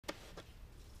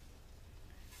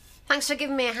Thanks for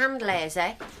giving me a hand,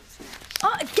 Lazy.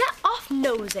 Oh, get off,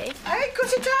 Nosy. Hey,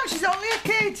 cut it out. She's only a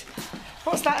kid.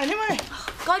 What's that anyway? Oh,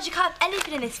 God, you can't have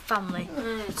anything in this family.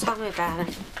 Tell me about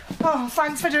it. Oh,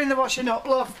 thanks for doing the washing up,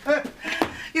 love.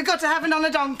 You've got to have it on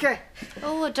a donkey.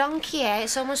 Oh, a donkey, eh?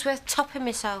 It's almost worth topping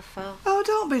myself for. Oh,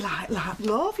 don't be like that,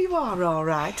 love. You are all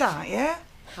right, aren't you?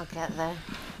 I'll get there.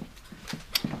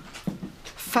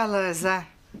 Fellas,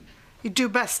 you'd do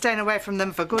best staying away from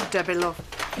them for good, Debbie, love.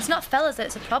 It's not fellas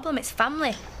that's a problem, it's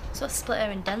family. So split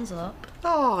her and Denzel up.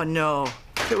 Oh, no.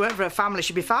 If it weren't for a family,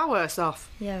 she'd be far worse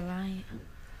off. Yeah, right.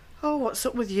 Oh, what's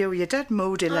up with you? You're dead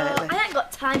moody lately. I ain't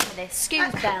got time for this.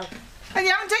 Excuse Belle. And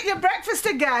you haven't taken your breakfast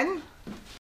again?